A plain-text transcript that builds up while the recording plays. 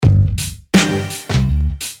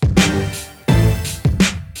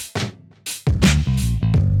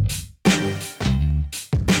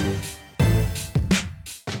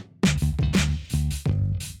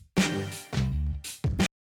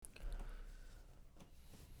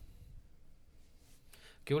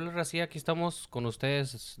¿Qué hola, Racía? Aquí estamos con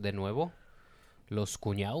ustedes de nuevo. Los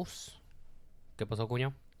cuñados. ¿Qué pasó,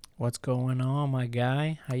 cuñado? What's going on, my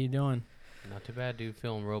guy? How you doing? Not too bad, dude.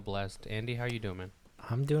 Feeling real blessed. Andy, how you doing, man?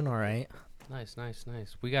 I'm doing all right. Nice.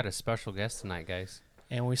 We got a special guest tonight, guys.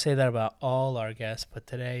 And we say that about all our guests, but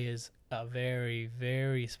today is a very,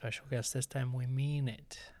 very special guest. This time we mean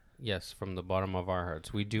it. Yes, from the bottom of our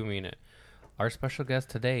hearts. We do mean it. Our special guest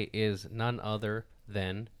today is none other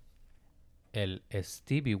than El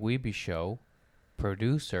Stevie Weeby Show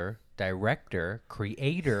producer, director,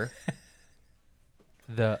 creator,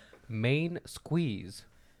 the main squeeze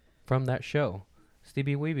from that show.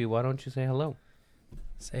 Stevie Weeby, why don't you say hello?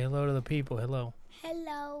 Say hello to the people. Hello.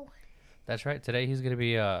 Hello. That's right. Today he's going to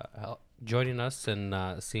be joining us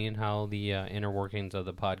and seeing how the inner workings of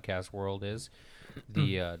the podcast world is,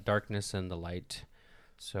 the darkness and the light.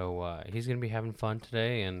 So he's going to be having fun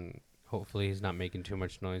today, and hopefully he's not making too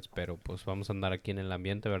much noise. Pero pues vamos a andar aquí en el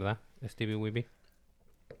ambiente, ¿verdad, Stevie Weeby?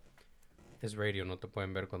 Es radio, no te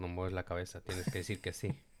pueden ver cuando mueves la cabeza. Tienes que decir que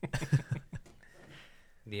sí.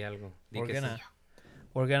 Di algo. Di que sí.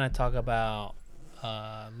 We're gonna talk about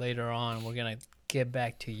later on. We're gonna get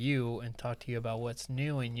back to you and talk to you about what's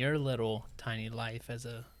new in your little tiny life as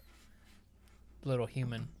a little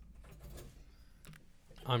human.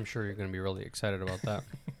 I'm sure you're going to be really excited about that.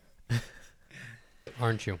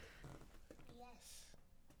 Aren't you? Yes.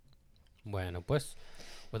 Bueno, pues,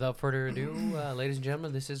 without further ado, ladies and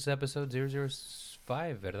gentlemen, this is episode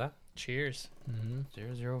 005, ¿verdad? Cheers.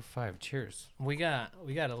 Mm-hmm. 005. Cheers. We got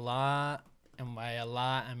a lot, and by a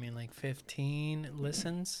lot I mean like 15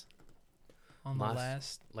 listens on the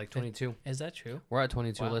last. Like 22. Is that true? We're at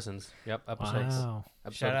 22 Wow. listens. Yep, episodes. Wow.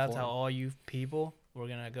 Episode Shout out 4. to all you people. We're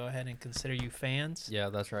gonna go ahead and consider you fans. Yeah,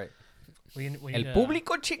 that's right. We El need a,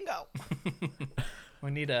 público chingao.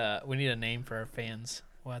 we need a name for our fans.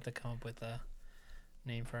 We'll have to come up with a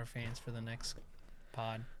name for our fans for the next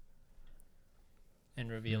pod and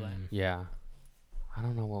reveal it. Yeah. I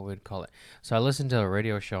don't know what we'd call it. So I listened to a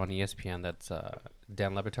radio show on ESPN that's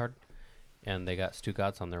Dan Le Batard, and they got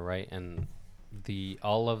Stugatz on there, right? And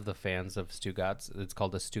all of the fans of Stugatz, it's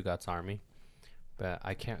called the Stugatz Army. But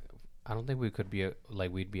I don't think we could be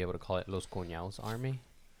we'd be able to call it Los Cuñados Army.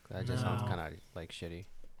 That just sounds No. kind of like shitty.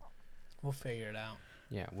 We'll figure it out.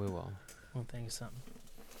 Yeah, we will. We'll think of something.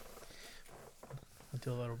 We'll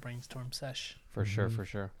do a little brainstorm sesh. For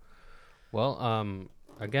sure. Well,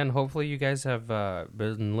 again, hopefully you guys have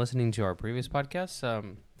been listening to our previous podcasts.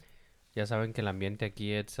 Ya saben que el ambiente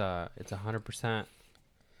aquí it's 100%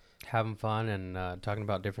 having fun and talking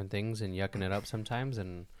about different things and yucking it up sometimes.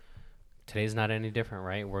 And today's not any different,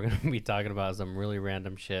 right? We're gonna be talking about some really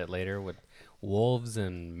random shit later with wolves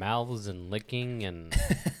and mouths and licking and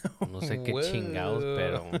no sé qué chingados,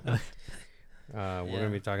 pero we're gonna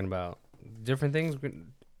be talking about different things: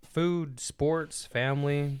 food, sports,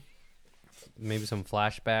 family. Maybe some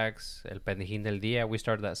flashbacks. El pendejín del día. We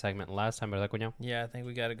started that segment last time, ¿verdad, cuñado? Yeah, I think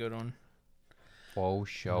we got a good one. Oh,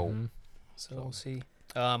 show. Mm-hmm. So we'll see.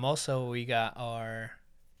 Also, we got our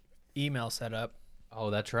email set up.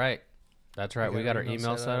 Oh, that's right. That's right. We got our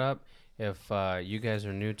email set up. If you guys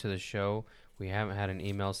are new to the show, we haven't had an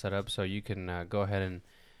email set up, so you can go ahead and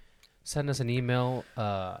send us an email.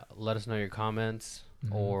 Let us know your comments,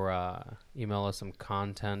 or email us some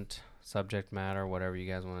content, subject matter, whatever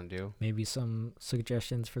you guys want to do. Maybe some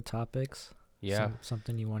suggestions for topics. Yeah,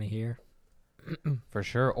 Something you want to hear. for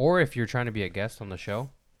sure. Or if you're trying to be a guest on the show,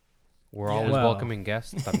 we're Yeah. always Well. welcoming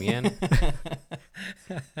guests también.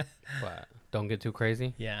 But don't get too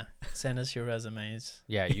crazy. Yeah, send us your resumes.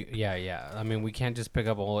 Yeah, yeah. I mean, we can't just pick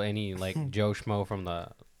up any like Joe Schmo from the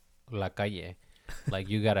La Calle. Like,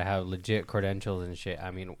 you gotta have legit credentials and shit.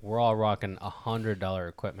 I mean, we're all rocking $100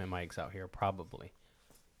 equipment mics out here, probably.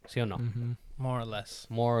 ¿Sí o no? Mm-hmm. More or less.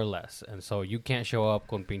 More or less. And so you can't show up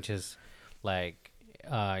con pinches like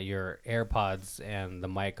your AirPods and the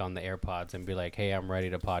mic on the AirPods and be like, "Hey, I'm ready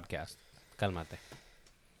to podcast." Cálmate.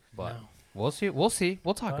 But No. we'll see.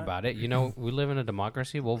 We'll talk But- about it. You know, we live in a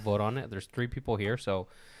democracy. We'll vote on it. There's 3 people here, so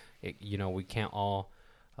we can't all.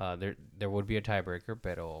 There would be a tiebreaker,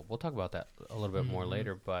 but we'll talk about that a little bit more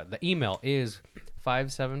later. But the email is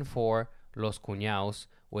 574 Los Cuñados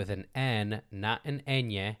with an N, not an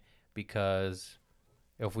Ñ, because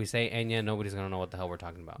if we say Ñ, nobody's gonna know what the hell we're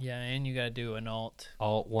talking about. Yeah, and you gotta do an alt.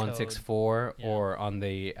 Alt 164, Yeah. or on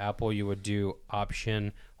the Apple you would do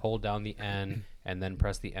Option, hold down the N, and then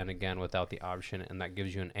press the N again without the option, and that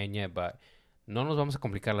gives you an Ñ. But no nos vamos a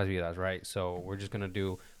complicar las vidas, right? So we're just gonna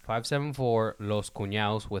do 574 Los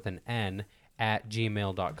Cuñados with an N at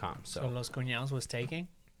gmail.com. So So Los Cuñados was taken?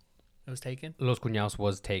 It was taken? Los Cuñados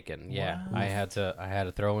was taken. Yeah, Wow. I had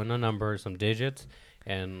to throw in a number, some digits,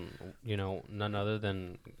 And, you know, none other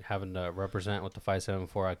than having to represent with the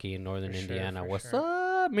 574 aquí in Northern For sure, Indiana. for What's sure.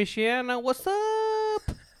 up, Michiana? What's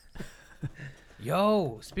up?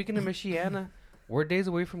 Yo, speaking of Michiana, we're days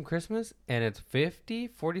away from Christmas, and it's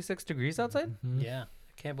 46 degrees outside? Mhm. Yeah,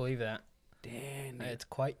 I can't believe that. Damn. dude. It's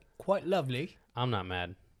quite lovely. I'm not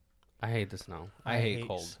mad. I hate the snow. I hate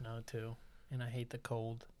cold. Snow too, and I hate the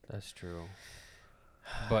cold. That's true.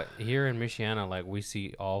 But here in Michiana, like, we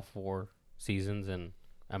see all 4 seasons in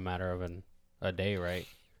a matter of a day, right?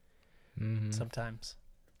 Mhm. Sometimes.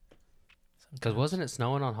 Because wasn't it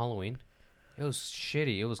snowing on Halloween? It was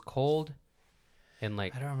shitty. It was cold. And,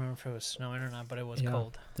 like, I don't remember if it was snowing or not, but it was Yeah.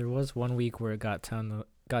 cold. There was one week where it got down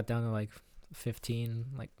to like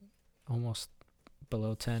 15, like almost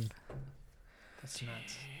below 10. That's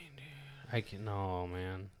nuts. no,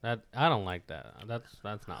 man. I don't like that. That's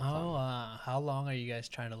not fun. How long are you guys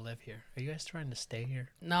trying to live here? Are you guys trying to stay here?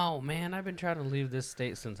 No, man. I've been trying to leave this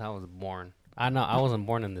state since I was born. I know I wasn't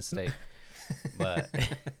born in this state, but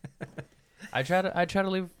I try to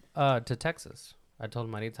leave to Texas. I told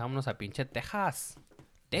Marita, vámonos a pinche Texas.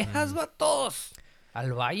 Texas, vatos.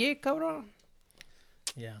 Al valle, cabrón.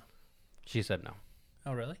 Yeah. She said no.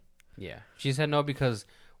 Oh, really? Yeah. She said no because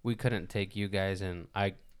we couldn't take you guys, and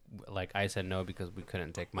I said no because we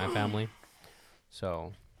couldn't take my family.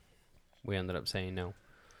 So we ended up saying no.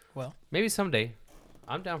 Well, Maybe someday.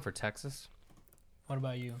 I'm down for Texas. what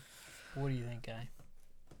about you? What do you think, Guy?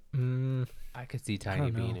 I could see Tiny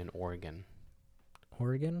don't being know. in Oregon.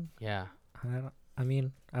 Oregon? Yeah. I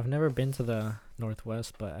mean, I've never been to the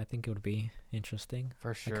Northwest, but I think it would be interesting.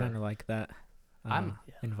 For sure. I kind of like that I'm-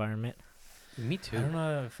 Yeah. environment. Me I too. don't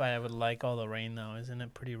know if I would like all the rain, though. Isn't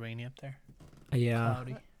it pretty rainy up there? Yeah,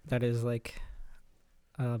 Cloudy. that is like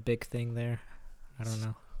a big thing there. I don't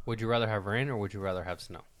know. Would you rather have rain or would you rather have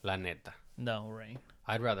snow? La neta. No rain.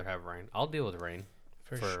 I'd rather have rain. I'll deal with rain,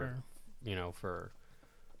 For For- sure. you know, for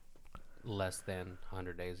less than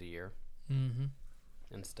 100 days a year Mm-hmm.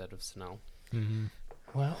 instead of snow. Mm-hmm.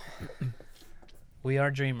 Well, we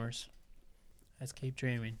are dreamers. Let's keep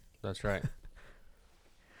dreaming. That's right.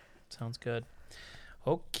 Sounds good.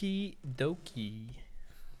 Okie dokie.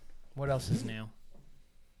 What else is new?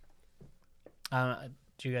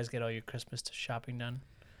 Do you guys get all your Christmas shopping done?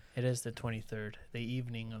 It is the 23rd, the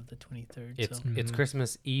evening of the 23rd. It's so. it's Mhm.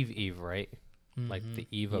 Christmas Eve, right? Like Mhm. the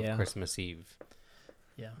eve of Yeah. Christmas Eve.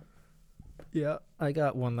 Yeah. Yeah, I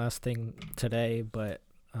got one last thing today, but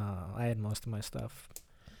I had most of my stuff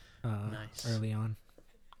Nice. early on.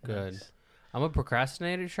 Good. Nice. I'm a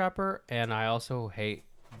procrastinated shopper, and I also hate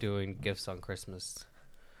doing gifts on Christmas.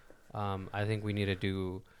 I think we need to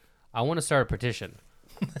do. I want to start a petition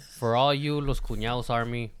for all you Los Cuñados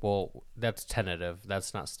Army. Well, that's tentative.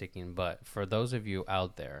 That's not sticking. But for those of you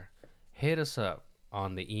out there, hit us up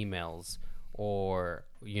on the emails or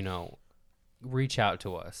reach out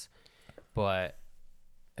to us. But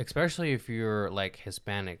especially if you're like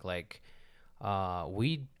Hispanic, like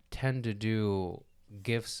we tend to do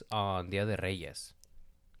gifts on Dia de Reyes,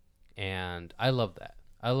 and I love that.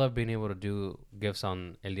 I love being able to do gifts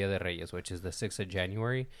on El Dia de Reyes, which is the 6th of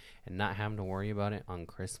January, and not having to worry about it on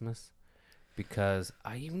Christmas, because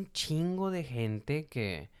hay un chingo de gente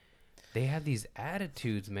que they have these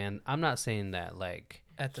attitudes, man. I'm not saying that like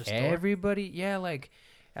At the store? everybody, yeah, like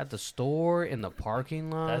at the store, in the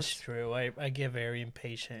parking lot. That's true. I get very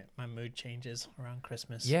impatient. My mood changes around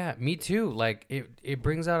Christmas. Yeah, me too. Like it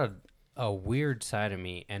brings out a weird side of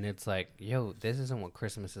me, and it's like, yo, this isn't what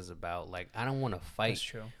Christmas is about. Like, I don't want to That's fight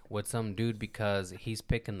true. with some dude because he's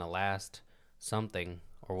picking the last something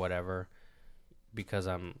or whatever because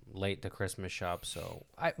I'm late to Christmas shop. So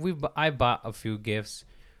I bought a few gifts.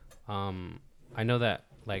 I know that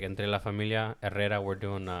like entre la familia Herrera we're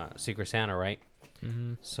doing Secret Santa, right?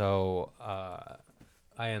 Mm-hmm. So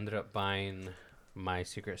I ended up buying my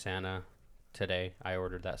Secret Santa today. I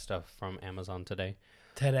ordered that stuff from Amazon today.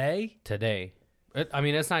 Today? I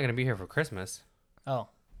mean, it's not going to be here for Christmas, Oh,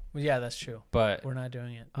 well, yeah, that's true. but We're not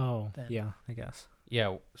doing it. Oh, Then. yeah, I guess.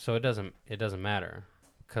 yeah, so it doesn't matter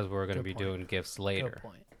because we're going to Good be point. doing gifts Good later.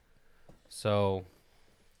 point. So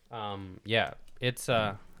yeah, it's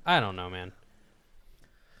I don't know, man.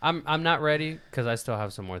 I'm not ready cuz I still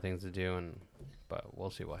have some more things to do but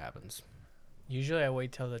we'll see what happens. Usually I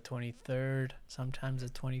wait till the 23rd, sometimes the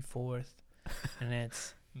 24th, and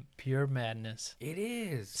it's pure madness. It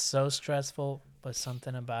is. So stressful, but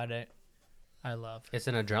something about it I love. It's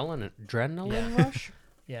an adrenaline Yeah. rush.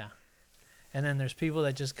 Yeah. And then there's people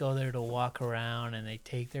that just go there to walk around and they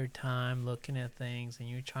take their time looking at things and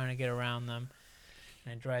you're trying to get around them.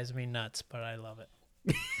 And it drives me nuts, but I love it.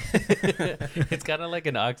 It's kind of like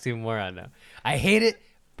an oxymoron now. I hate it,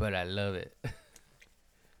 but I love it.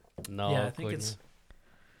 No, Yeah, I think coño. it's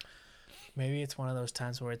maybe it's one of those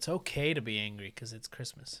times where it's okay to be angry because it's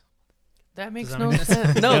Christmas. That makes that no make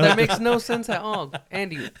sense. No, that makes no sense at all.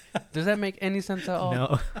 Andy, does that make any sense at all?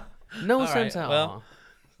 No. No All sense right, at well. all.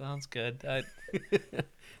 Sounds good.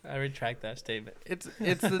 I retract that statement. It's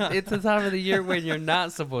the time of the year when you're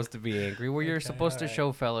not supposed to be angry, where you're Okay, supposed to alright.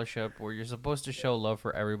 show fellowship, where you're supposed to show love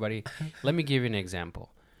for everybody. Let me give you an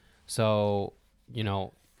example. So,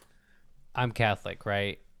 I'm Catholic,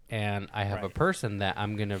 right? And I have a Right. person that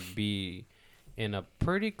I'm gonna be in a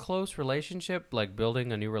pretty close relationship, like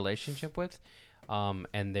building a new relationship with,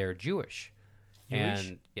 and they're Jewish. Jewish?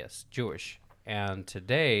 And yes, Jewish. And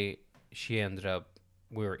today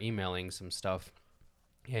we were emailing some stuff,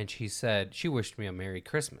 and she said she wished me a Merry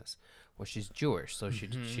Christmas. Well, she's Jewish, so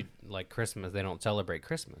she like Christmas. They don't celebrate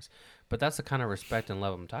Christmas, but that's the kind of respect and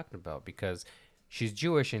love I'm talking about, because she's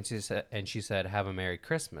Jewish, and she said, "Have a Merry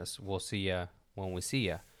Christmas. We'll see ya when we see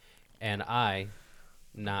ya." And I,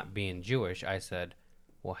 not being Jewish, I said,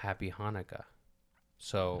 "Well, Happy Hanukkah."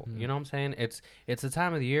 So you know what I'm saying? It's a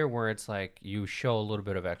time of the year where it's like you show a little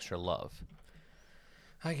bit of extra love.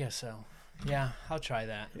 I guess so. Yeah, I'll try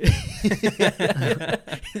that.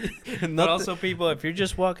 Not But also, people, if you're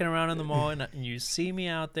just walking around in the mall and you see me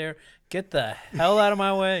out there, get the hell out of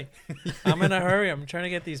my way. I'm in a hurry. I'm trying to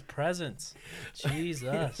get these presents.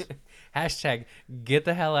 Jesus. Hashtag get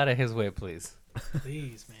the hell out of his way, please.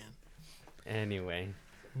 Please, man. Anyway,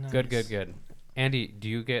 Nice. good. Andy, do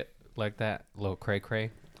you get like that little cray?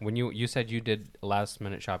 When you said you did last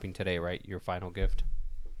minute shopping today, right? Your final gift.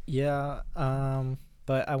 Yeah.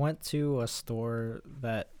 But I went to a store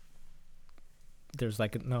that there's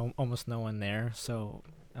like almost no one there. So,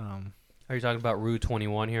 Are you talking about Rue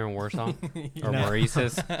 21 here in Warsaw or No.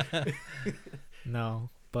 Maurice's? no.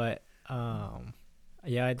 But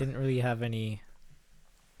yeah, I didn't really have any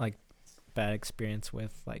like bad experience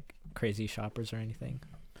with like crazy shoppers or anything.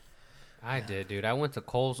 I did, dude. I went to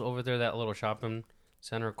Kohl's over there, that little shopping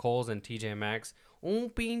center, Kohl's and TJ Maxx. Un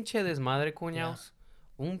pinche desmadre, cuñados.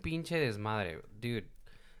 Un pinche desmadre. Dude,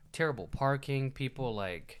 terrible parking, people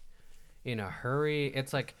like in a hurry.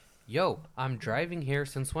 It's like, yo, I'm driving here.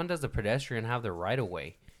 Since when does the pedestrian have the right of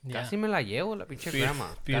way? Yeah. Casi me la llevo, la pinche grandma.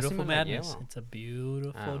 Casi Beautiful me la madness. llevo. It's a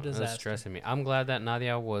beautiful I don't know, it was disaster. stressing me. I'm glad that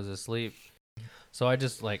Nadia was asleep. So I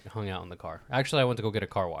just like hung out in the car. Actually, I went to go get a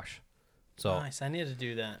car wash. So Nice. I need to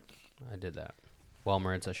do that. I did that. While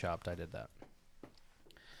Maritza shopped, I did that.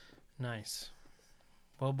 Nice.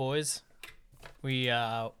 Well, boys, we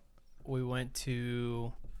went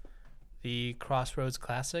to the Crossroads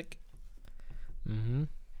Classic Mm-hmm.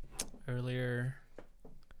 earlier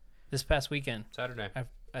this past weekend. Saturday.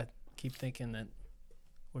 I keep thinking that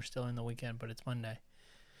we're still in the weekend, but it's Monday.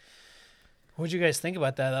 What'd you guys think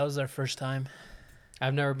about that? That was our first time.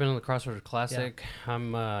 I've never been to the Crossroads Classic.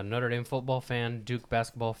 I'm a Notre Dame football fan, Duke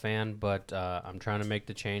basketball fan, but I'm trying to make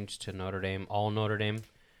the change to Notre Dame, all Notre Dame,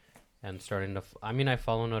 and starting to. I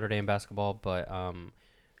follow Notre Dame basketball, but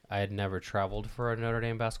I had never traveled for a Notre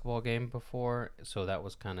Dame basketball game before, so that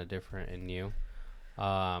was kind of different and new.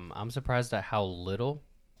 I'm surprised at how little,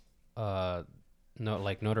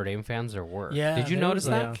 Notre Dame fans there were. Yeah. Did you there notice was,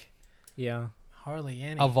 that? like, Yeah. hardly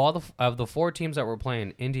any. Of the four teams that were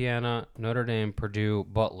playing, Indiana, Notre Dame, Purdue,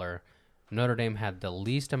 Butler, Notre Dame had the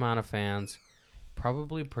least amount of fans.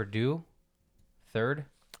 Probably Purdue, third,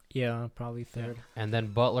 Yeah, probably third. and then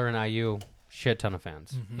Butler and IU, shit ton of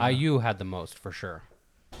fans. Mhm. IU had the most for sure.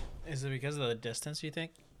 Is it because of the distance, you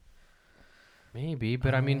think? Maybe,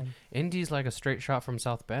 but Indy's like a straight shot from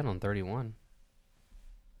South Bend on 31.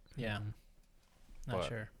 Yeah. Mhm. Not But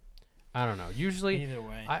sure. I don't know. Usually, Either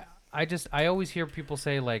way. I always hear people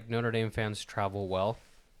say like Notre Dame fans travel well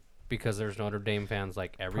because there's Notre Dame fans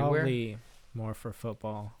like everywhere. Probably more for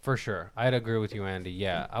football. For sure. I'd agree with you, Andy.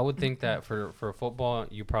 Yeah. I would think that for football,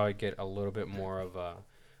 you probably get a little bit more of a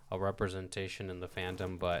representation in the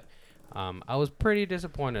fandom. But I was pretty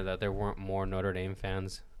disappointed that there weren't more Notre Dame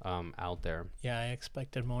fans out there. Yeah, I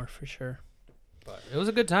expected more for sure. But it was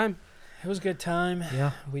a good time. It was a good time.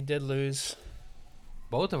 Yeah. We did lose.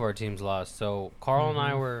 Both of our teams lost. So Carl and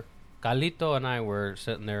I Mhm. were, Carlito and I were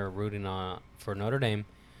sitting there rooting for Notre Dame.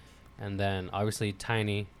 And then obviously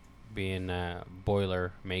Tiny being a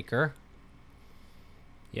Boiler maker.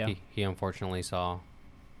 Yeah. He unfortunately saw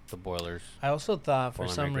the Boilers. I also thought for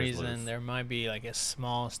Boilermakers some reason lose. there might be like a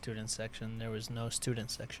small student section. There was no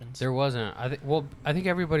student sections. There wasn't. I think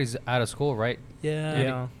everybody's out of school, right?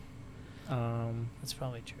 yeah. Yeah. That's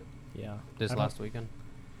probably true. Yeah. This I don't- last weekend.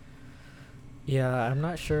 Yeah, I'm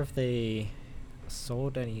not sure if they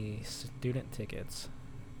sold any student tickets.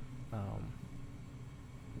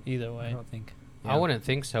 Either I way. don't think. I wouldn't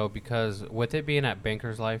think so because with it being at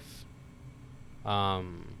Banker's Life, you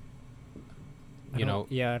know,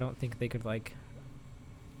 Yeah, I don't think they could like.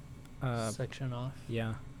 Section off.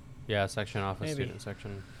 Yeah. yeah, section off a Maybe. student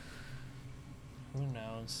section. Who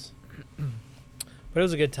knows? But it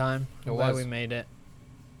was a good time. It I'm glad was. we made it.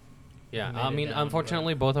 Yeah, made I it mean, down, but-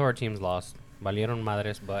 unfortunately, both of our teams lost. Valieron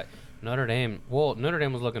madres, but Notre Dame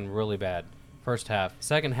was looking really bad first half.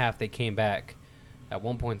 Second half, they came back. At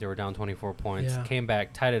one point, they were down 24 points. Yeah. Came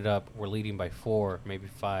back, tied it up. Were leading by 4, maybe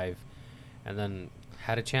 5, and then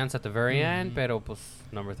had a chance at the very end. Pero pues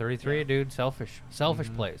number 33, Yeah. dude, selfish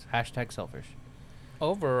plays. Hashtag selfish.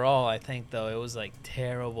 Overall, I think though it was like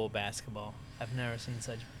terrible basketball. I've never seen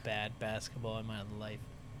such bad basketball in my life.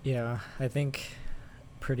 Yeah, I think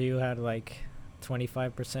Purdue had like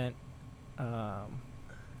 25%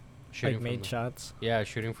 Shooting like from made the- shots. Yeah,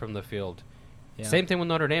 shooting from the field. Yeah. Same thing with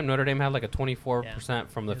Notre Dame. Notre Dame had like a 24%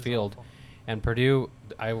 from the It was field. awful. And Purdue,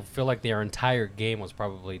 I feel like their entire game was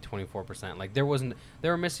probably 24%. Like they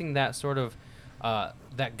were missing that sort of,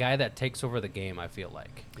 that guy that takes over the game. I feel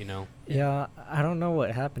like, you know. Yeah, I don't know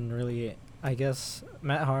what happened really. I guess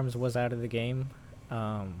Matt Harms was out of the game.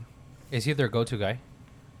 Is he their go-to guy?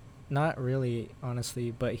 Not really, honestly,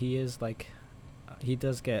 but he is like, he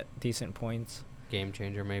does get decent points. Game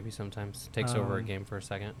changer, maybe sometimes takes over a Um, game for a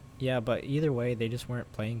second. Yeah, but either way, they just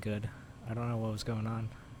weren't playing good. I don't know what was going on.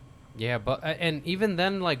 Yeah, but and even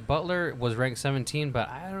then, like Butler was ranked 17, but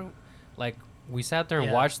I don't like. We sat there and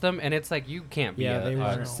Yeah. watched them, and it's like you can't be Yeah, a they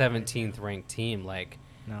were- 17th ranked team. Like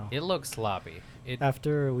No. it looks sloppy. It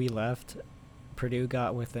After we left, Purdue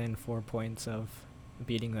got within 4 points of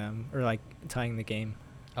beating them or like tying the game.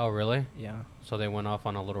 oh really? Yeah. So they went off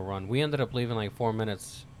on a little run. We ended up leaving like 5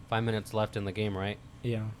 minutes left in the game, right?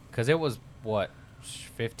 Yeah. Because it was, what,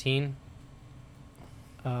 15?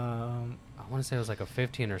 Um. I want to say it was like a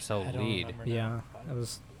 15 or so I don't lead. remember now. Yeah. It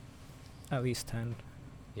was at least 10.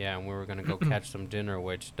 Yeah, and we were going to go catch some dinner,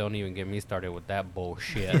 which don't even get me started with that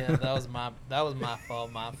bullshit. Yeah, that was my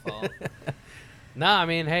fault. My fault. Nah, I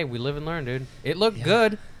mean, hey, we live and learn, dude. It looked Yeah.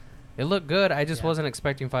 good. It looked good. I just Yeah. wasn't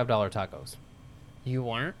expecting $5 tacos. You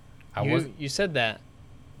weren't? I you, was. You said that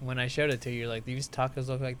when I showed it to you. You're like, these tacos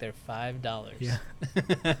look like they're $5. Yeah.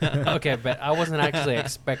 Okay, but I wasn't actually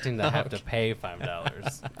expecting to have to Okay. pay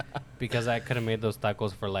 $5 because I could have made those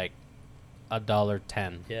tacos for like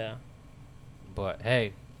 $1.10. Yeah. But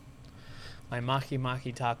hey, My Maki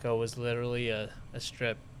Maki taco was literally a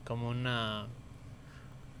strip. Como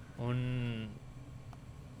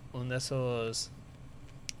un de esos,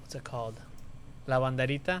 what's it called? La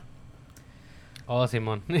banderita? oh,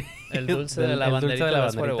 Simon. El dulce de la El dulce banderita, de la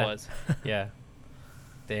that's what it banderita. was. Yeah.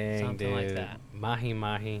 Dang, Something dude. like that. Mahi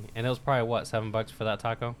mahi. And it was probably, what, $7 for that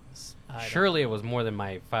taco? I don't Surely it was more than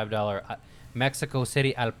my $5 Mexico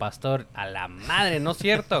City al pastor. A la madre, no es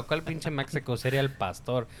cierto. ¿Cuál pinche Mexico City al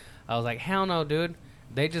pastor? I was like, hell no, dude.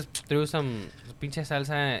 They just threw some pinche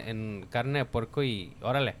salsa en carne de puerco y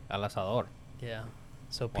órale, al asador. Yeah.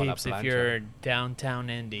 So O la peeps, if plancha. you're downtown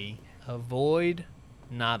Indy, avoid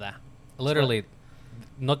nada. Literally,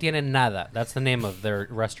 no tienen nada. That's the name of their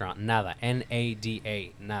restaurant. Nada.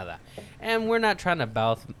 N-A-D-A. Nada. And we're not trying to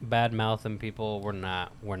bad mouth them people. We're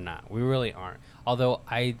not. We really aren't. Although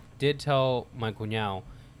I did tell my cuñado,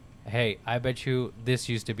 hey, I bet you this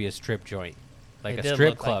used to be a strip joint. Like It a did strip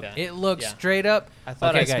look like club. that. It looks Yeah. straight up. I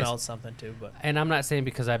thought Okay, I guys. smelled something too, but And I'm not saying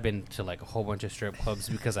because I've been to like a whole bunch of strip clubs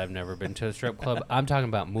because I've never been to a strip club. I'm talking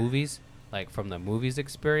about movies, like from the movies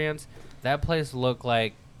experience. That place looked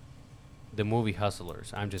like the movie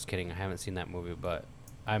Hustlers. I'm just kidding. I haven't seen that movie, but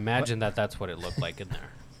I imagine that's what it looked like in there.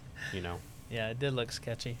 You know, yeah, it did look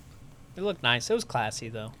sketchy. It looked nice. It was classy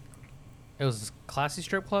though. it was a classy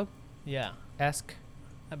strip club Yeah, esque,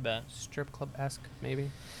 I bet. strip club esque maybe.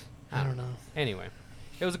 I don't know. Anyway,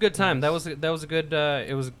 it was a good time. That was a good.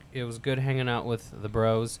 It was good hanging out with the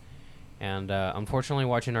bros, and unfortunately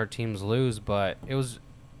watching our teams lose. But it was,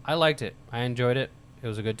 I liked it. I enjoyed it. It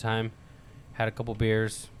was a good time. Had a couple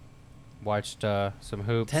beers, watched some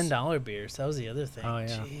hoops. $10 beers. That was the other thing. Oh, yeah.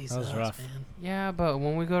 That was Jesus, rough. man. Yeah, but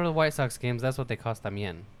when we go to the White Sox games, that's what they cost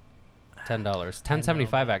también. $10,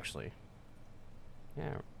 $10.75 man. actually.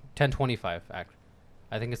 Yeah, $10.25 actually.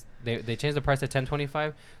 I think it's they changed the price to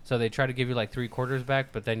 $10.25, so they try to give you like 3/4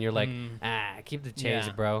 back, but then you're like, keep the change,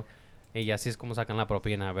 Yeah. bro. Y así es como sacan la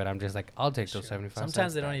propina, but I'm just like, I'll take those Sure. 75 Sometimes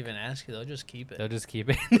cents they don't back. even ask you. They'll just keep They'll it. just keep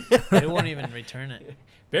it. They won't even return it.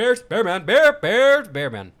 Bears,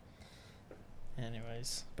 Bearman.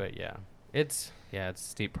 Anyways. But yeah, it's a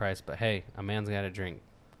steep price, but hey, a man's got to drink.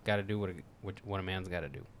 Got to do what a man's got to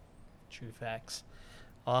do. True facts.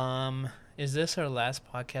 Is this our last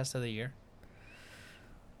podcast of the year?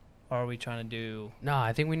 Or are we trying to do No,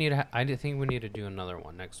 I think we need to. I think we need to do another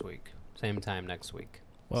one next week. Same time next week.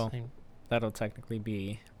 Well, same? that'll technically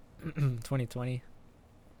be 2020.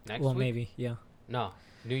 Next Well, week? maybe, yeah. No,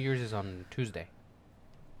 New Year's is on Tuesday,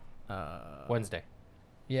 Wednesday.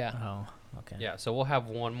 Yeah. Oh, okay. Yeah, so we'll have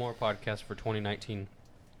one more podcast for 2019,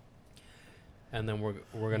 and then we're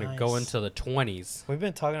gonna go Nice. into the 20s. We've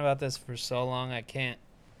been talking about this for so long. I can't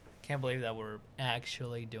believe that we're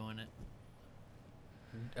actually doing it.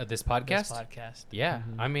 This podcast. This podcast. Yeah,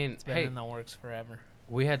 Mhm. I mean, It's been hey, in the works forever.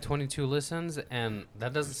 we had 22 listens, and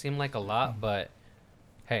that doesn't seem like a lot, but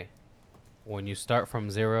hey, when you start from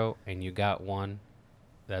 0 and you got 1,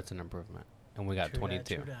 that's an improvement. And we got True that,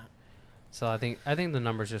 22. true that. So I think the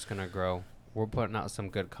number's just gonna grow. We're putting out some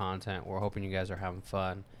good content. We're hoping you guys are having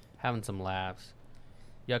fun, having some laughs,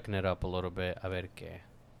 yucking it up a little bit. A ver qué,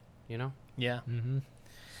 you know? Yeah. Mm-hmm.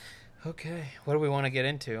 Okay. What do we want to get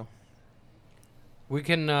into? We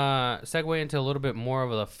can segue into a little bit more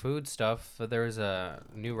of the food stuff. There's a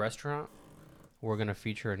new restaurant. We're gonna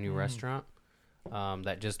feature a new restaurant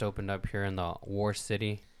that just opened up here in the War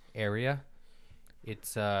City area.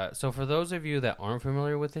 It's so for those of you that aren't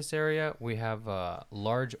familiar with this area, we have a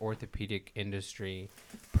large orthopedic industry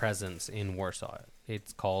presence in Warsaw.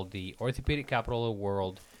 It's called the orthopedic capital of the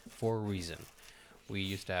world for a reason. We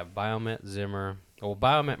used to have Biomet, Zimmer. Well,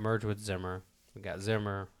 Biomet merged with Zimmer. We got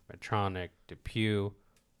Zimmer, Medtronic, DePuy.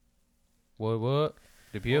 What?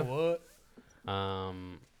 DePuy? What?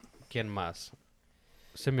 ¿Quién más?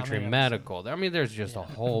 Symmetry many of us? Medical. I mean, there's just a Yeah.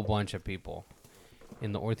 whole bunch of people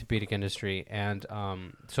in the orthopedic industry, and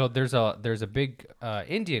so there's a big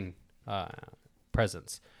Indian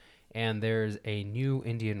presence, and there's a new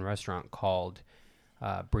Indian restaurant called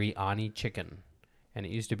Biryani Chicken, and it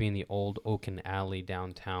used to be in the old Oaken Alley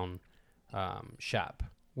downtown shop.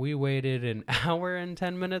 We waited an hour and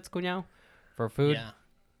 10 minutes, Cuñao, for food.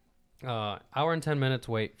 Yeah. Hour and 10 minutes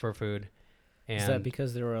wait for food. And Is that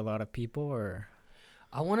because there were a lot of people, or?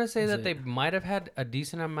 I want to say is that it- they might have had a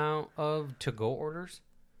decent amount of to-go orders.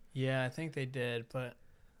 Yeah, I think they did, but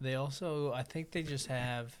they also, I think they just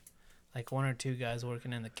have like 1 or 2 guys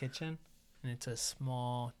working in the kitchen, and it's a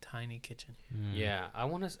small, tiny kitchen. Yeah, I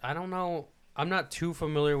don't know. I'm not too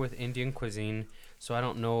familiar with Indian cuisine, so I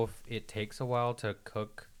don't know if it takes a while to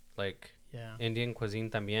cook like Yeah. Indian cuisine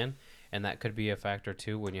también, and that could be a factor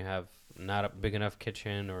too when you have not a big enough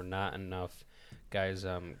kitchen or not enough guys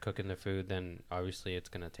cooking the food. Then obviously it's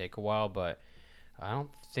gonna take a while, but I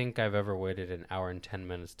don't think I've ever waited an hour and 10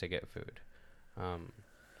 minutes to get food.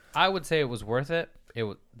 I would say it was worth it.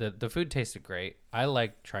 The food tasted great. I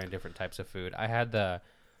like trying different types of food. I had the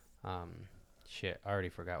shit. I already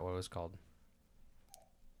forgot what it was called.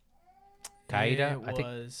 Kaida. I think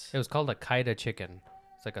it was called a kaida chicken.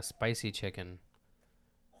 It's like a spicy chicken,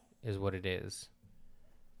 is what it is.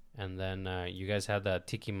 And then you guys had the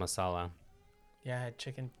tiki masala. Yeah, I had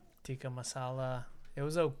chicken tikka masala. It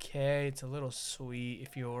was okay. It's a little sweet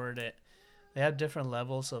if you ordered it. They have different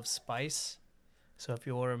levels of spice. So if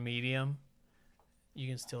you order medium, you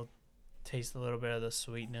can still taste a little bit of the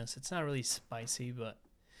sweetness. It's not really spicy, but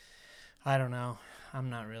I don't know. I'm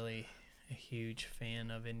not really a huge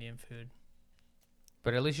fan of Indian food.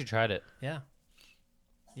 But at least you tried it. Yeah.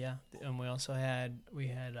 Yeah. And we also had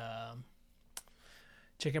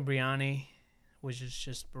chicken biryani, which is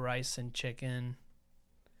just rice and chicken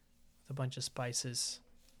with a bunch of spices.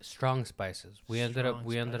 Strong spices. We ended up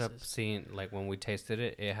Spices. seeing, like, when we tasted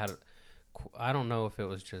it, it had I don't know if it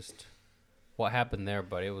was just what happened there,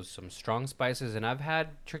 but it was some strong spices. And I've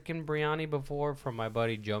had chicken biryani before from my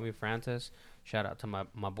buddy Jomi Francis. Shout out to my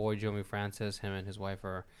boy Jomi Francis. Him and his wife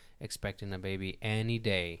are expecting a baby any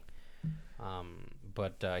day.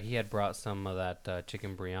 But he had brought some of that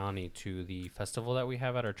chicken biryani to the festival that we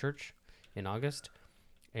have at our church in August,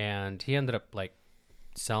 and he ended up like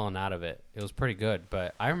selling out of it. It was pretty good,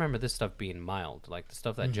 but I remember this stuff being mild. Like the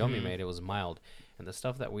stuff that Jomi Mhm. made, it was mild, and the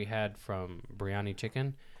stuff that we had from Biryani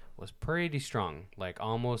Chicken was pretty strong, like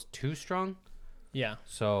almost too strong. Yeah.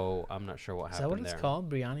 So I'm not sure what Is that happened what it's there. called?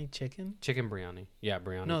 Biryani chicken? Chicken biryani. Yeah,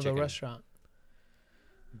 biryani No, chicken. the restaurant.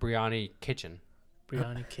 Biryani kitchen.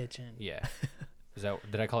 Biryani kitchen. Yeah.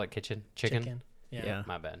 Did I call it kitchen? Chicken? Yeah.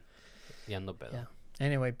 My bad. Yendo pedo. Yeah.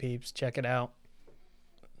 Anyway, peeps, check it out.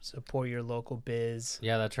 Support your local biz,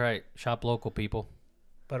 Yeah, that's right. Shop local, people.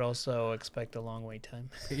 but also expect a long wait time.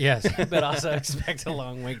 Yes, but also expect a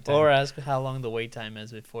long wait time. Or ask how long the wait time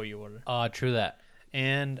is before you order. True that.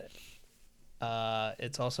 And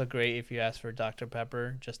it's also great if you ask for Dr.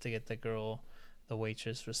 Pepper just to get the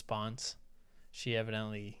waitress response. She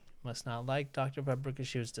evidently must not like Dr. Pepper because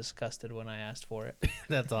she was disgusted when I asked for it.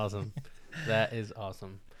 That's awesome. That is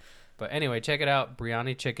awesome. But anyway, check it out.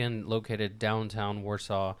 Biryani Chicken, located downtown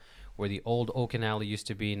Warsaw, where the old Oaken Alley used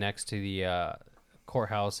to be, next to the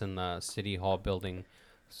courthouse and the city hall building.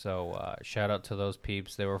 So shout out to those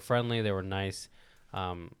peeps. They were friendly. They were nice.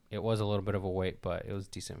 It was a little bit of a wait, but it was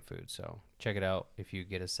decent food. So check it out if you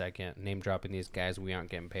get a second. Name dropping these guys. We aren't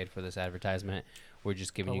getting paid for this advertisement. We're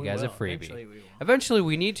just giving you guys a freebie. Eventually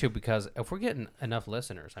we need to, because if we're getting enough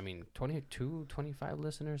listeners, 22, 25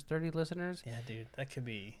 listeners, 30 listeners. Yeah, dude, that could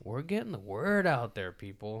be We're getting the word out there,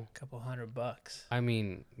 people. a couple $100.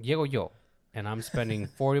 Llego yo, and I'm spending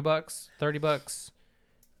 $40, $30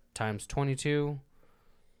 times 22.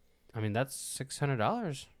 That's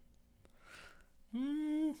 $600.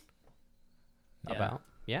 Yeah. About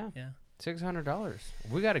Yeah. $600.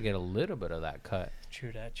 We got to get a little bit of that cut.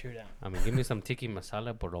 True that. Give me some tiki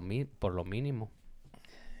masala por lo mínimo.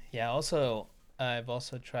 Yeah. Also, I've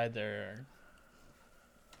also tried their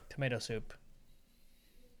tomato soup.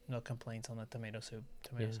 No complaints on the tomato soup.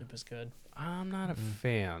 Tomato soup is good. I'm not a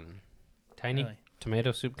fan. Tiny Really?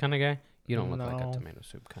 tomato soup kind of guy? You don't look like a No. tomato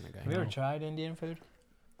soup kind of guy. Have you ever tried Indian food?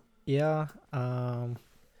 Yeah.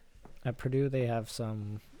 At Purdue, they have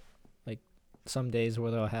some days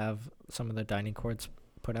where they'll have some of the dining courts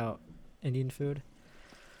put out Indian food.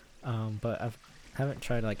 But haven't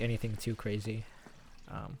tried anything too crazy.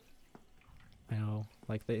 I know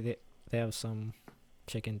they have some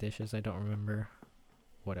chicken dishes. I don't remember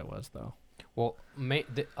what it was though. Well,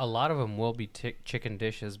 a lot of them will be chicken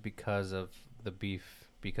dishes because of the beef,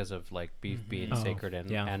 because of beef being sacred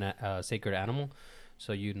sacred animal.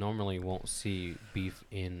 So you normally won't see beef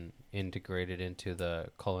integrated into the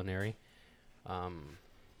culinary.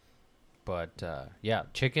 But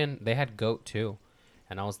chicken. They had goat too,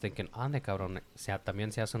 and I was thinking, ande cabrón,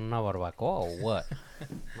 también se hacen una barbacoa or what?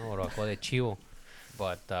 Una barbacoa de chivo.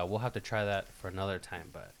 But we'll have to try that for another time.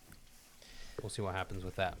 But we'll see what happens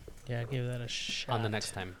with that Yeah, give that a shot. on the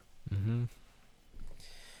next time. Mm-hmm.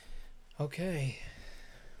 Okay.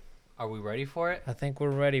 Are we ready for it? I think we're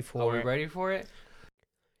ready for Are it. we ready for it?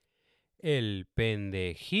 El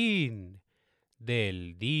pendejín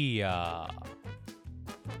del día.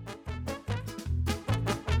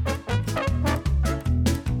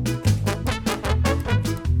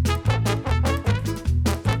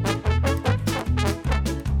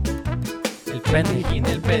 El pendejín,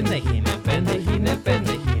 el pendejín, el pendejín, el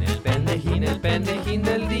pendejín, el pendejín, el pendejín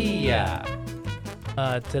del día.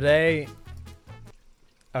 Today,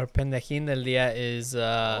 our pendejín del día is...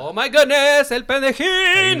 Oh my goodness, el Are you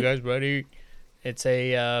pendejín! guys ready? It's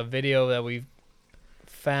a video that we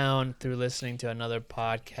found through listening to another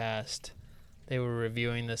podcast. They were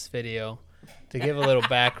reviewing this video. To give a little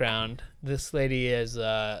background, this lady is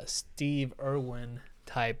a Steve Irwin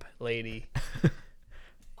type lady.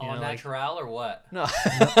 All natural or what? No,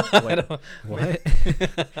 What?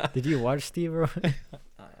 Did you watch Steve Irwin?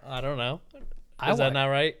 I don't know. Is that not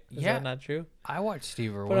right? Is Yeah. that not true? I watched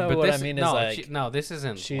Steve Irwin, But but what I this, mean is, no, like, no, this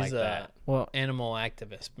isn't She's like a that. Well, animal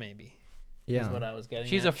activist, maybe. yeah. Is what I was getting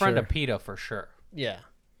She's at. a friend Sure. of PETA for sure. Yeah.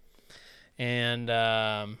 And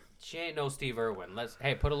She ain't no Steve Irwin.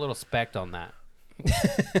 Hey, put a little spect on that.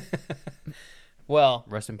 well,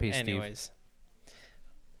 Rest in peace, Steve. anyways.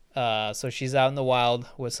 So she's out in the wild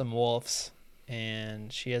with some wolves,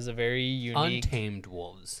 and she has a very unique. Untamed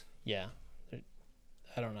wolves. Yeah.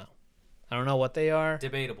 I don't know. I don't know what they are.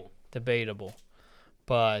 Debatable.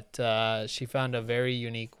 But she found a very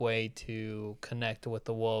unique way to connect with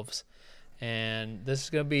the wolves. And this is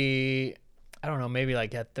going to be, I don't know, maybe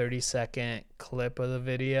like a 30-second clip of the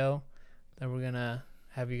video that we're going to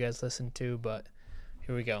have you guys listen to. But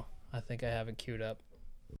here we go. I think I have it queued up.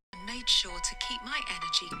 Made sure to keep my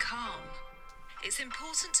energy calm. It's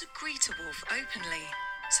important to greet a wolf openly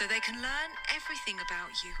so they can learn everything about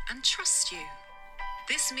you and trust you.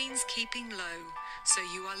 This means keeping low so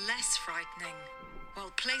you are less frightening,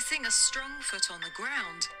 while placing a strong foot on the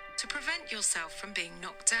ground to prevent yourself from being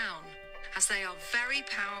knocked down, as they are very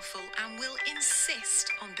powerful and will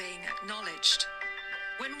insist on being acknowledged.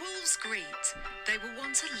 When wolves greet, they will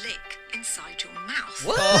want to lick inside your mouth.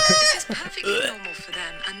 What? This is perfectly normal for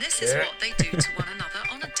them, and this is what they do to one another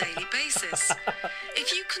on a daily basis.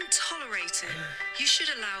 If you can tolerate it, you should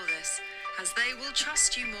allow this, as they will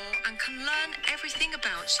trust you more and can learn everything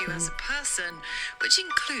about you as a person, which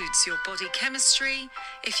includes your body chemistry,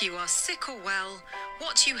 if you are sick or well,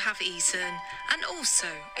 what you have eaten, and also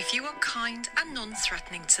if you are kind and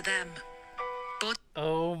non-threatening to them.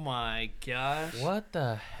 Oh my gosh. What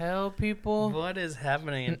the hell, people? What is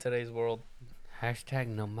happening in today's world? Hashtag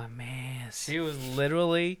no mames. She was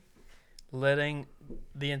literally letting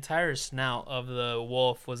the entire snout of the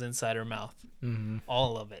wolf was inside her mouth. Mm-hmm.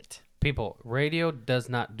 All of it. People, radio does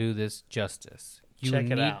not do this justice. You Check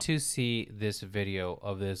it need out. to see this video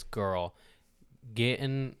of this girl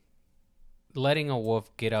letting a wolf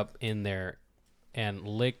get up in there and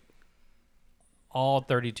lick all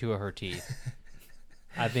 32 of her teeth.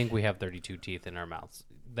 I think we have 32 teeth in our mouths.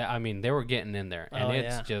 I mean, they were getting in there, and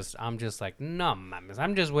I'm just like, no, mames.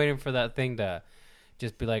 I'm just waiting for that thing to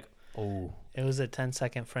just be like, oh, It was a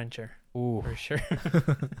 10-second Frencher ooh. for sure.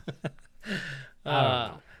 I don't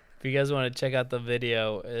know. If you guys want to check out the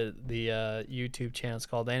video, the YouTube channel is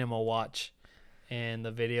called Animal Watch, and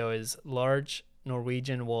the video is large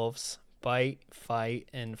Norwegian wolves bite, fight,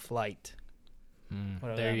 and flight.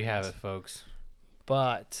 Whatever There that you have means. it, folks.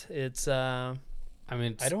 But it's I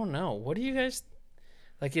mean, I don't know. What do you guys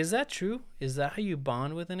like? Is that true? Is that how you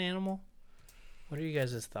bond with an animal? What are you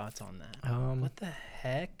guys' thoughts on that? What the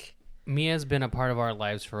heck? Mia's been a part of our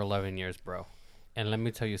lives for 11 years, bro. And let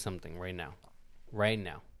me tell you something right now. Right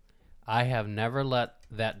now. I have never let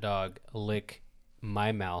that dog lick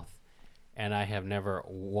my mouth, and I have never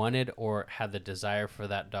wanted or had the desire for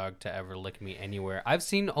that dog to ever lick me anywhere. I've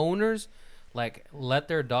seen owners like let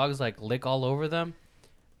their dogs like lick all over them,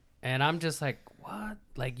 and I'm just like, what?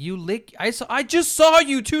 Like, you lick? I just saw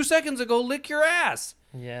you 2 seconds ago lick your ass.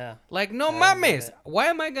 Yeah. Like, no I don't get mames. it. Why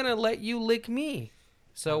am I gonna let you lick me?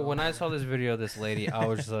 So when I saw this video of this lady, I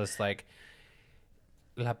was just like,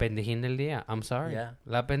 La pendejín del día. I'm sorry. Yeah.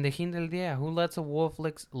 La pendejín del día. Who lets a wolf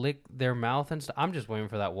lick their mouth and stuff? I'm just waiting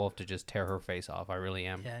for that wolf to just tear her face off. I really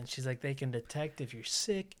am. Yeah, and she's like, they can detect if you're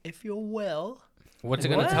sick, if you're well. What's it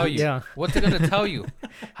gonna What? tell you? Yeah. What's it gonna tell you?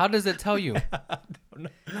 How does it tell you? No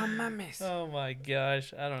mames. Oh my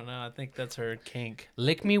gosh, I don't know. I think that's her kink.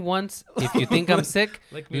 Lick me once if you think I'm sick.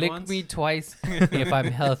 Lick me Lick once. me twice if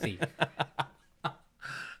I'm healthy.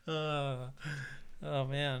 Oh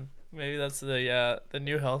man, maybe that's the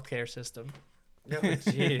new healthcare system.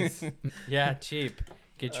 Jeez. Yeah, cheap.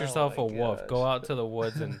 Get yourself Oh a my wolf. gosh. Go out to the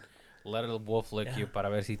woods and let a wolf lick Yeah. you para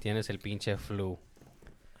ver si tienes el pinche flu.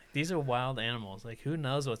 These are wild animals. Like, who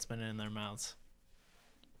knows what's been in their mouths?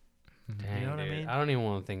 Dang, know what I dude. mean? I don't even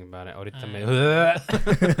want to think about it. Ahorita me... I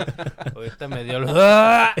Ahorita me dio...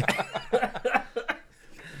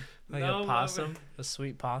 Like No, a possum, a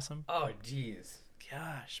sweet possum. Oh, jeez.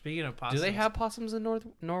 Gosh, speaking of possums, Do they have possums in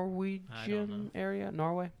Norwegian area?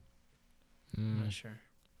 Norway? I'm not sure.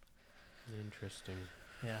 Interesting.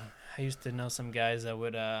 Yeah, I used to know some guys that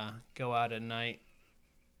would go out at night,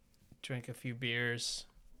 drink a few beers,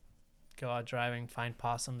 go out driving, find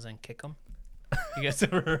possums, and kick them. You guys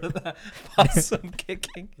ever heard of that? Possum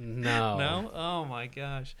kicking? No. No? Oh my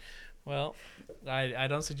gosh. Well, I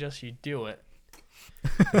don't suggest you do it,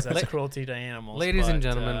 'cause that's cruelty to animals. Ladies and but,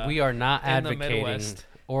 gentlemen, we are not in the advocating Midwest-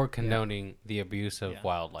 or condoning the abuse of Yeah.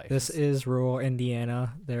 wildlife. This is rural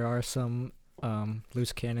Indiana. There are some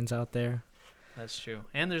loose cannons out there. That's true.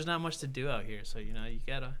 And there's not much to do out here, so you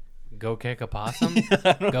gotta. Go kick a possum?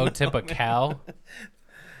 Go tip a cow?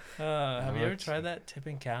 Have you ever Let's tried see. that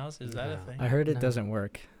tipping cows? Is that a No. thing? I heard it No. doesn't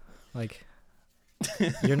work. Like,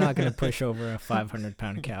 you're not gonna push over a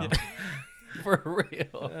 500-pound cow. For real.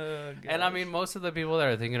 Oh, And I gosh. mean, most of the people that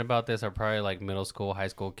are thinking about this are probably like middle school, high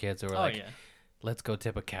school kids who are Oh like, yeah. let's go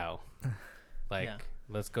tip a cow. Like, Yeah.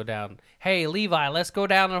 let's go down. Hey, Levi, let's go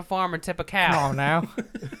down to the farm and tip a cow. Come on now.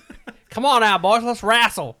 Come on now, boys, let's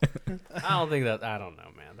wrestle. I don't think that. I don't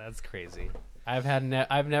know, man. That's crazy. I've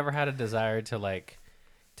never had a desire to like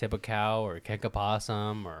tip a cow or kick a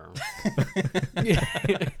possum or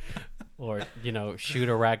or shoot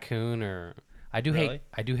a raccoon or I do Really?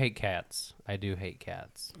 hate cats. I do hate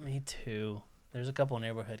cats. Me too. There's a couple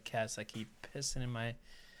neighborhood cats that keep pissing in my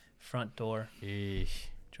front door. Eesh.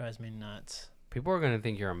 Drives me nuts. People are gonna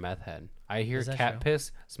think you're a meth head. I hear Is that cat true?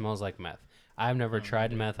 piss smells like meth. I've never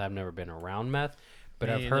tried meth. I've never been around meth, but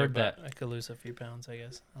Me I've either, heard but that. I could lose a few pounds, I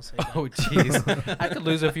guess. I'll say that. Oh jeez, I could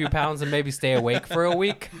lose a few pounds and maybe stay awake for a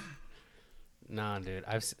week. Nah, dude,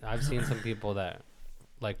 I've seen some people that,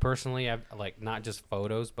 like personally, I've like not just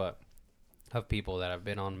photos, but of people that have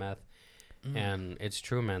been on meth, and it's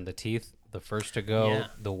true, man. The teeth, the first to go, Yeah.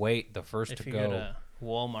 the weight, the first If to you go. go to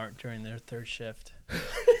Walmart during their third shift,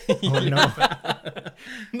 Oh no.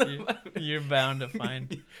 you're bound to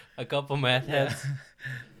find A couple meth heads.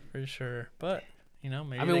 for sure. But maybe.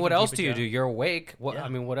 I they mean, what can else keep do a you job. do? You're awake. What? Yeah. I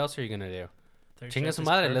mean, what else are you gonna do? Third Chinga shift su is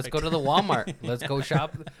madre. Let's go to perfect. the Walmart. Let's go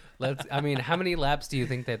shop. I mean, how many laps do you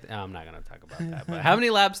think that? I'm not gonna talk about that. But how many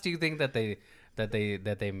laps do you think that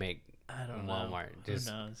they make I don't in know. Walmart? Just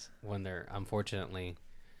Who knows? when they're unfortunately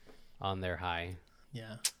on their high.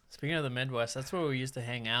 Yeah. Speaking of the Midwest, that's where we used to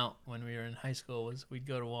hang out when we were in high school. Was we'd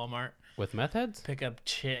go to Walmart, With meth heads? pick up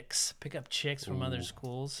chicks from other Ooh.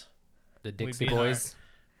 schools. The be Dixie in our- Boys?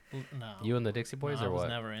 No. You and the Dixie Boys, No, or I was what?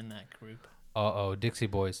 never in that group. Uh-oh, Dixie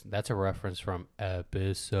Boys. That's a reference from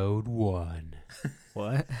episode 1.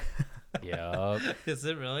 What? Yup. Is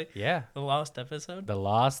it really? Yeah. The lost episode? The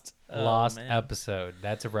lost Man. episode.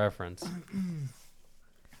 That's a reference.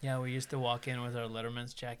 Yeah, we used to walk in with our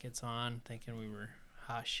Letterman's jackets on, thinking we were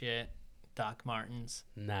hot shit. Doc Martens.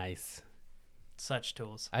 Nice. Such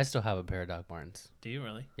tools. I still have a pair of Doc Martens. Do you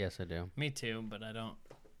really? Yes, I do. Me too, but I don't.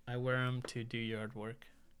 I wear them to do yard work.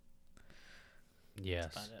 Yes.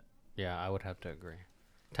 That's about it. Yeah, I would have to agree.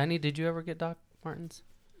 Tiny, did you ever get Doc Martens?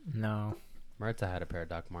 No. Maritza had a pair of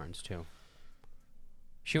Doc Martens too.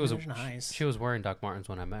 She was They're nice. She was wearing Doc Martens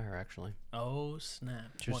when I met her, actually. Oh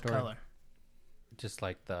snap! True What story. color? Just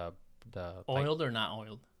like the Oiled or not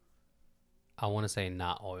oiled? I want to say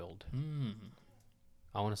not oiled. Mm.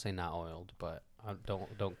 I want to say not oiled, but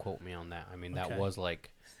don't quote me on that. I mean, that Okay. was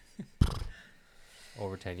like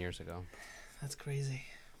over 10 years ago. That's crazy.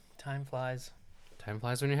 Time flies. Time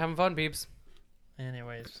flies when you're having fun, peeps.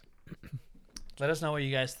 Anyways, let us know what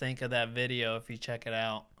you guys think of that video if you check it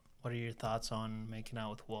out. What are your thoughts on making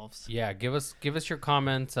out with wolves? Yeah, give us your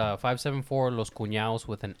comments. 574 Los Cuñaos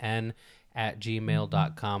with an N at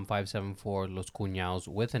gmail.com. 574 Los Cuñaos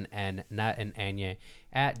with an N, not an Anye,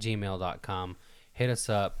 at gmail.com. Hit us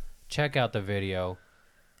up. Check out the video.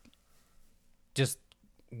 Just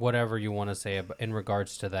whatever you want to say in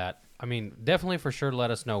regards to that. I mean, definitely for sure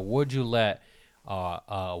let us know. Would you let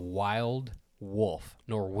a wild wolf,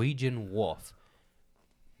 Norwegian wolf,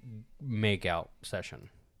 make out session?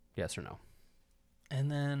 Yes or no?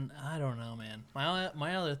 And then I don't know, man.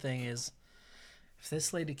 My other thing is, if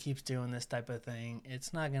this lady keeps doing this type of thing,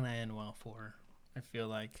 it's not gonna end well for her. I feel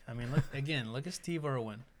like. I mean, look at Steve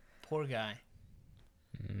Irwin, poor guy.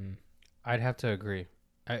 I'd have to agree.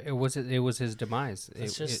 It was his demise.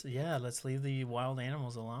 Let's leave the wild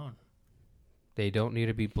animals alone. They don't need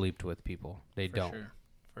to be bleeped with, people. They don't.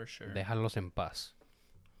 For sure. Déjalos en paz.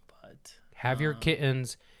 But Have your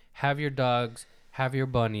kittens, have your dogs, have your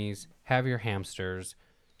bunnies, have your hamsters.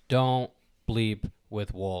 Don't bleep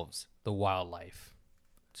with wolves, the wildlife.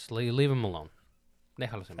 Just leave them alone.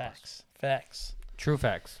 Déjalos en paz. Facts. True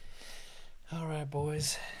facts. All right,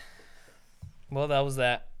 boys. Well, that was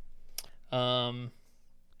that.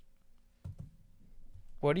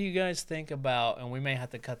 What do you guys think about? And we may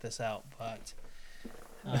have to cut this out, but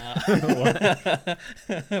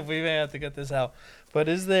we may have to cut this out. But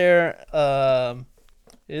is there a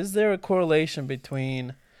correlation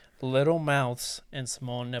between little mouths and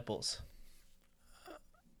small nipples?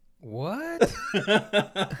 What?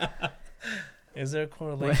 Is there a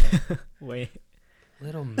correlation? Wait.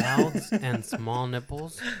 Little mouths and small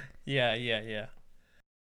nipples? Yeah.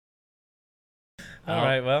 All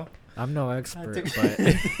right, well. I'm no expert, took-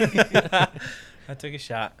 but I took a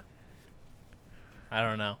shot. I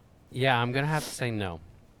don't know. Yeah, I'm going to have to say no.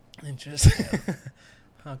 Interesting.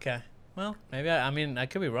 Okay. Well, maybe I mean, I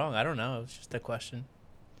could be wrong. I don't know. It was just a question.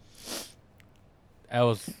 That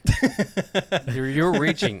was... you were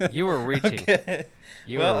reaching. You were reaching. Okay.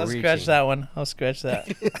 You Well, were I'll reaching. scratch that one. I'll scratch that.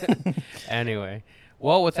 Anyway,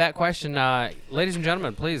 well, with that question, ladies and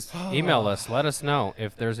gentlemen, please email us. Let us know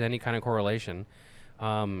if there's any kind of correlation.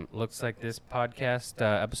 Looks like this podcast,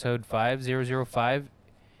 episode 5005,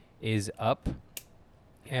 is up.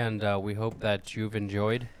 And we hope that you've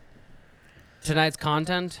enjoyed tonight's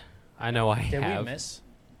content. I know I Did have. we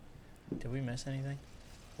miss anything?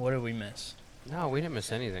 What did we miss? No, we didn't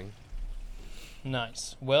miss anything.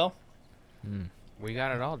 Nice. Well, We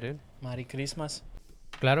got it all, dude. Merry Christmas.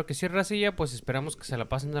 Claro que sí, racilla. Pues esperamos que se la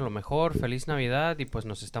pasen de lo mejor. Feliz Navidad. Y pues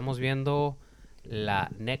nos estamos viendo la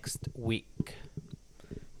next week.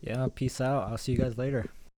 yeah, peace out. I'll see you guys later.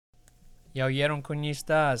 Yo, oyeron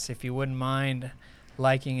cuñistas. If you wouldn't mind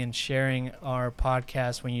liking and sharing our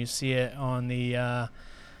podcast when you see it on the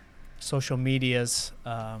social medias,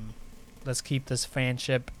 let's keep this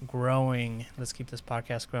fanship growing. Let's keep this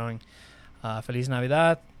podcast growing. Feliz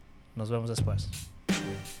Navidad. Nos vemos después.